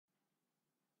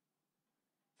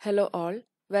Hello all,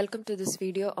 welcome to this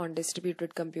video on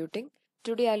distributed computing.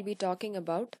 Today I'll be talking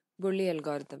about Bully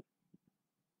algorithm.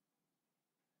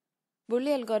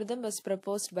 Bully algorithm was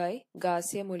proposed by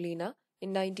Garcia Molina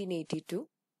in 1982.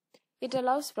 It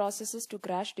allows processes to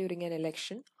crash during an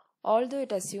election, although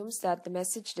it assumes that the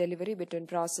message delivery between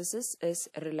processes is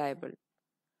reliable.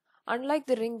 Unlike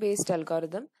the ring-based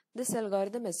algorithm, this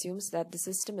algorithm assumes that the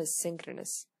system is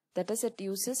synchronous. That is, it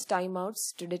uses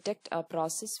timeouts to detect a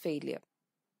process failure.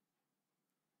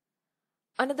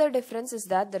 Another difference is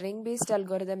that the ring-based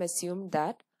algorithm assumed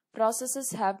that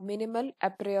processes have minimal a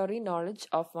priori knowledge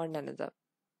of one another.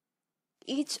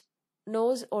 Each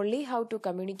knows only how to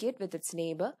communicate with its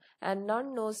neighbor, and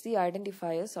none knows the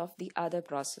identifiers of the other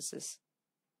processes.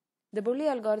 The Bully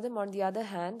algorithm, on the other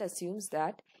hand, assumes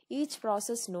that each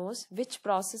process knows which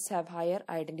process have higher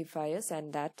identifiers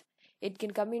and that it can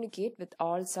communicate with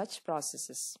all such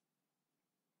processes.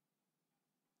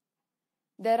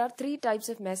 There are three types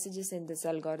of messages in this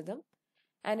algorithm.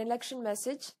 An election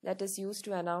message that is used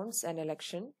to announce an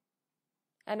election.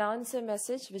 An answer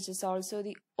message, which is also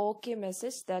the OK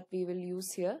message that we will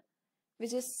use here,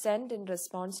 which is sent in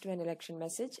response to an election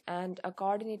message. And a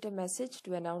coordinator message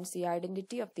to announce the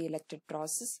identity of the elected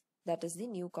process, that is the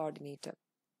new coordinator.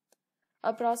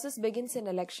 A process begins an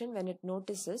election when it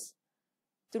notices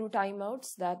through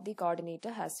timeouts that the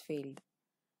coordinator has failed.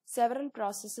 Several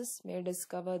processes may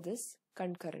discover this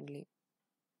concurrently.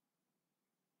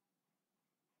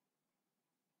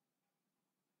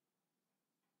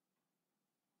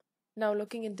 Now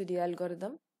looking into the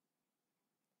algorithm.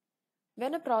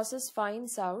 When a process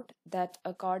finds out that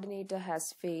a coordinator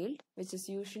has failed, which is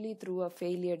usually through a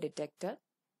failure detector,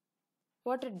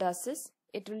 what it does is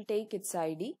it will take its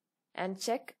ID and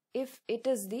check if it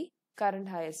is the current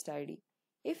highest ID.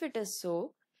 If it is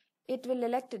so, it will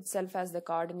elect itself as the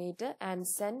coordinator and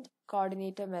send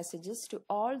coordinator messages to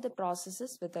all the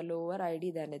processes with a lower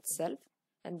ID than itself,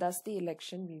 and thus the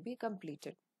election will be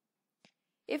completed.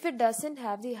 If it doesn't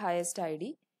have the highest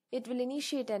ID, it will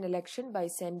initiate an election by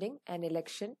sending an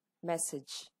election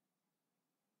message.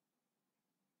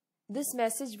 This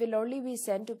message will only be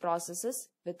sent to processes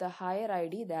with a higher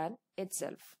ID than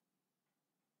itself.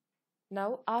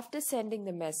 Now, after sending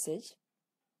the message,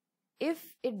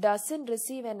 if it doesn't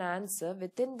receive an answer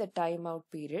within the timeout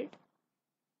period,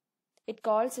 it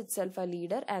calls itself a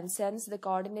leader and sends the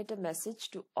coordinator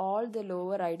message to all the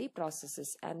lower ID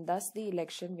processes, and thus the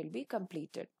election will be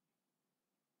completed.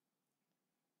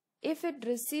 If it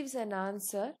receives an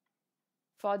answer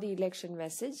for the election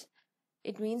message,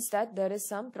 it means that there is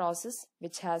some process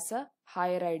which has a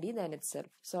higher ID than itself.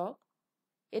 So,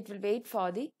 it will wait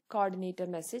for the coordinator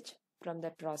message from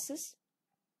that process.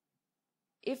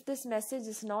 If this message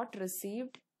is not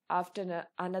received after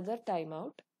another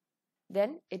timeout,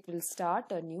 then it will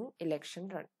start a new election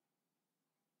run.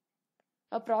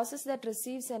 A process that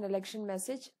receives an election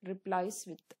message replies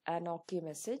with an OK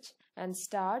message and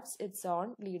starts its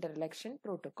own leader election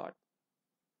protocol.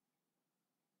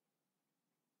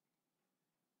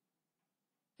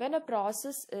 When a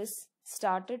process is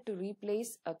started to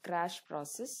replace a crash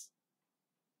process,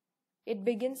 it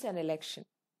begins an election.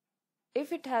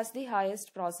 If it has the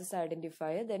highest process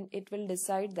identifier, then it will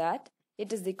decide that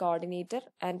it is the coordinator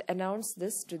and announce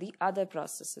this to the other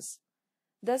processes.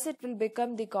 Thus, it will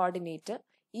become the coordinator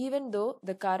even though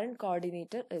the current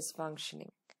coordinator is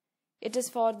functioning. It is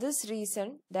for this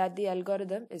reason that the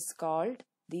algorithm is called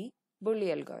the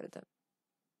Bully algorithm.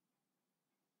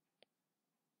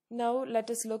 Now, let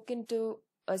us look into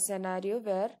a scenario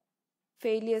where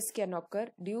failures can occur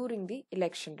during the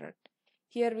election run.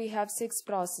 Here we have 6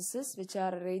 processes which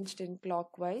are arranged in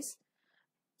clockwise,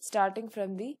 starting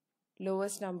from the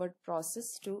lowest numbered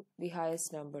process to the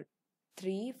highest numbered,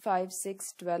 3, 5,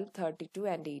 6, 12, 32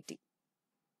 and 80.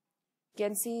 You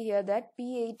can see here that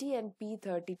P80 and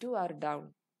P32 are down,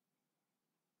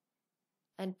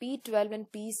 and P12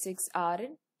 and P6 are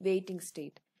in waiting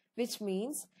state, which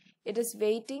means it is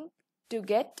waiting to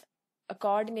get a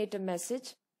coordinator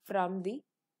message from the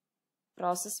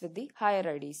process with the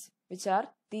higher IDs, which are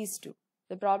these two.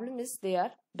 The problem is they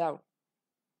are down.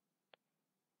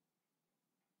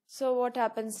 So what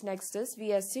happens next is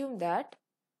we assume that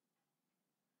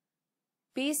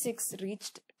P6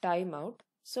 reached timeout.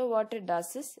 So what it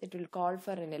does is it will call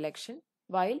for an election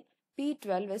while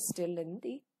P12 is still in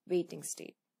the waiting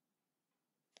state.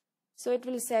 So it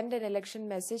will send an election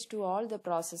message to all the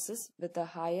processes with a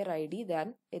higher ID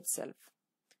than itself.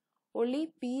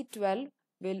 Only P12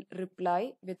 will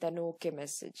reply with an OK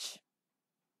message.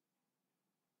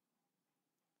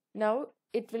 Now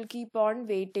it will keep on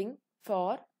waiting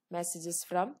for messages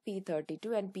from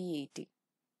P32 and P80.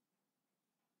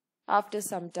 After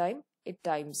some time, it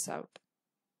times out.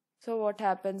 So what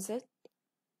happens is,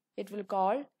 it will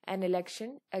call an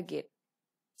election again,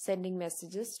 sending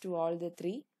messages to all the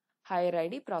three higher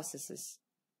ID processes.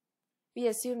 We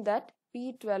assume that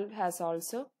P12 has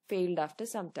also failed after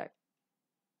some time.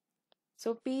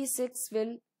 So P6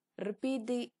 will repeat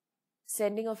the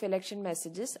sending of election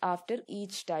messages after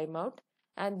each timeout,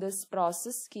 and this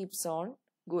process keeps on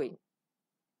going.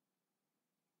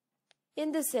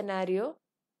 In this scenario,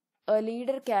 a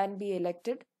leader can be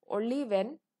elected only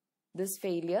when this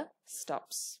failure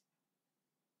stops.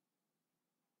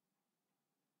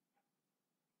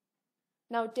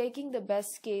 Now, taking the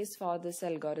best case for this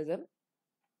algorithm.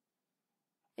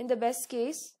 In the best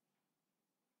case,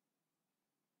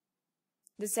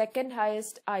 the second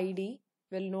highest ID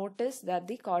will notice that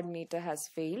the coordinator has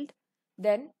failed.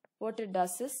 Then what it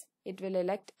does is, it will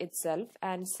elect itself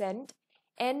and send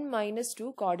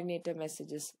n-2 coordinator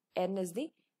messages. N is the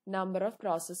number of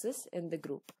processes in the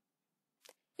group.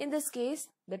 In this case,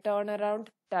 the turnaround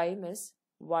time is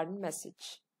 1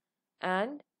 message.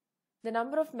 And the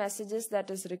number of messages that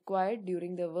is required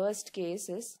during the worst case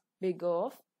is big O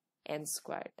of n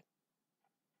squared.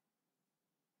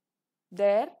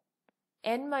 There,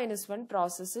 n-1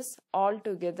 processes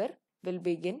altogether will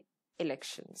begin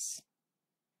elections.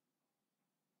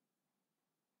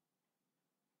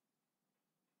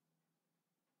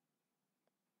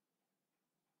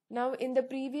 Now, in the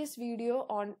previous video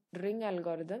on ring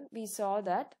algorithm, we saw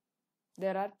that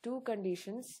there are two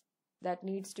conditions that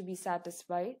needs to be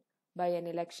satisfied by an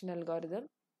election algorithm,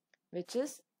 which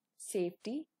is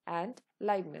safety and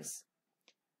liveness.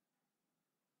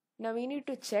 Now we need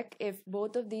to check if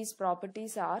both of these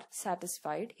properties are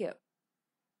satisfied here.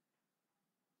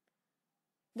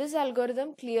 This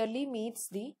algorithm clearly meets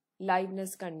the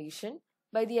liveness condition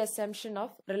by the assumption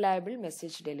of reliable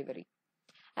message delivery.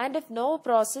 And if no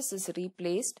process is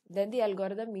replaced, then the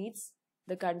algorithm meets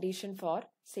the condition for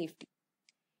safety.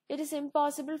 It is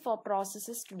impossible for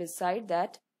processes to decide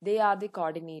that they are the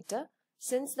coordinator,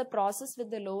 since the process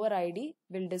with the lower ID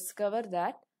will discover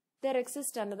that there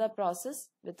exists another process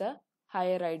with a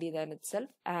higher ID than itself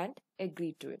and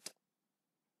agree to it.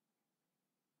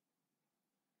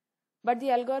 But the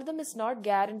algorithm is not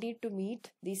guaranteed to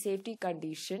meet the safety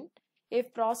condition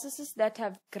if processes that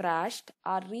have crashed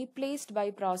are replaced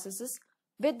by processes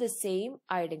with the same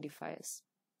identifiers.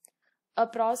 A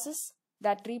process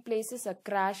that replaces a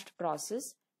crashed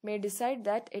process may decide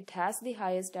that it has the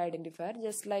highest identifier,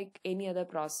 just like any other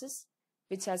process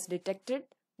which has detected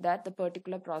that the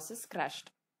particular process crashed.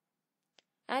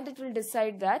 And it will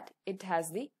decide that it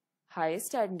has the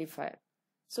highest identifier.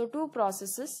 So two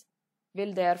processes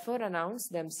will therefore announce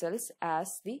themselves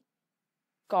as the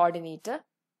coordinator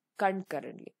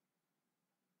concurrently.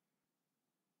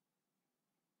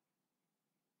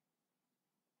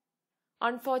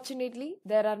 Unfortunately,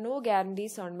 there are no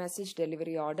guarantees on message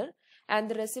delivery order, and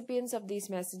the recipients of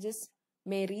these messages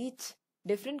may reach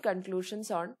different conclusions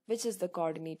on which is the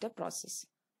coordinator process.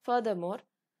 Furthermore,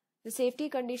 the safety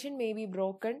condition may be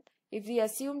broken if the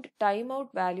assumed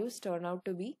timeout values turn out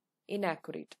to be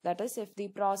inaccurate. That is, if the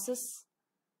process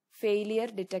failure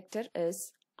detector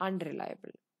is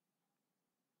unreliable.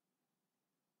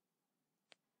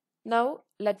 Now,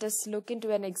 let us look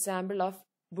into an example of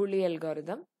Bully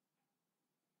algorithm.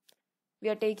 We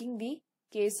are taking the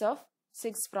case of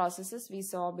 6 processes we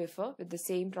saw before with the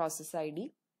same process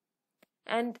ID.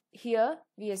 And here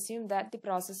we assume that the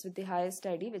process with the highest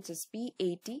ID, which is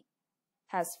P80,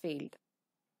 has failed.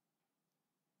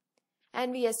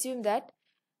 And we assume that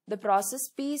the process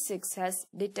P6 has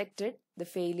detected the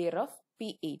failure of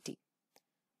P80.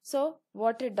 So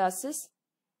what it does is,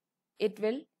 it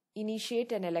will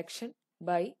initiate an election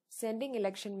by sending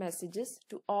election messages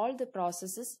to all the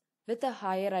processes with a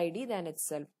higher ID than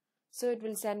itself. So it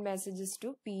will send messages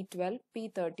to P12,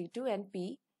 P32 and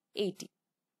P80.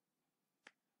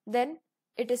 Then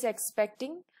it is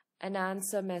expecting an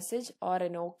answer message or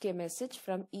an OK message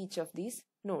from each of these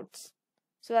nodes.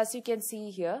 So as you can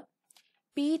see here,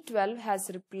 P12 has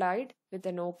replied with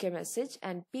an OK message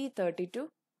and P32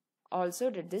 also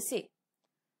did the same.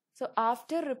 So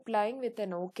after replying with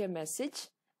an OK message,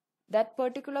 that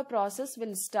particular process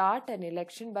will start an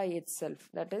election by itself.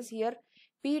 That is, here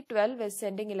P12 is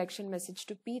sending election message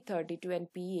to P32 and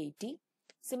P80.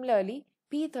 Similarly,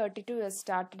 P32 has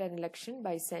started an election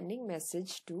by sending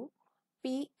message to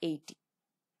P80.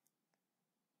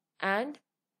 And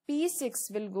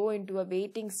P6 will go into a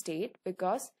waiting state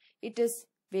because it is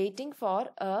waiting for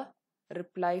a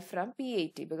reply from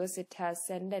P80 because it has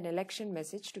sent an election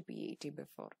message to P80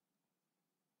 before.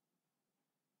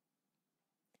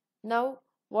 Now,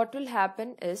 what will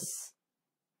happen is,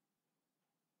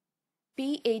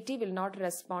 P80 will not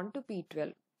respond to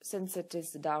P12 since it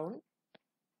is down.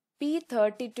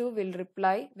 P32 will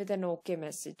reply with an OK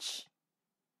message.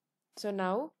 So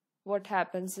now what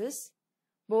happens is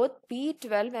both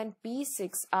P12 and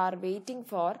P6 are waiting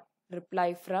for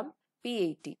reply from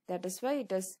P80. That is why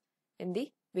it is in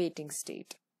the waiting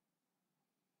state.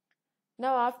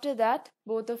 Now after that,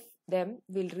 both of them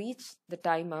will reach the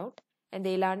timeout and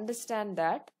they'll understand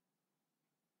that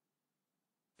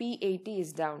P80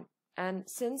 is down. And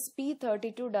since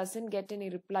P32 doesn't get any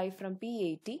reply from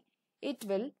P80, it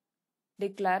will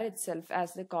declare itself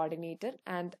as the coordinator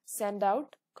and send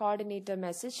out coordinator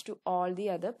message to all the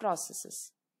other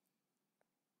processes.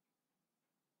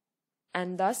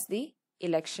 And thus the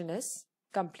election is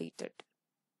completed.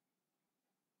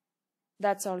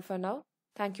 That's all for now.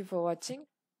 Thank you for watching.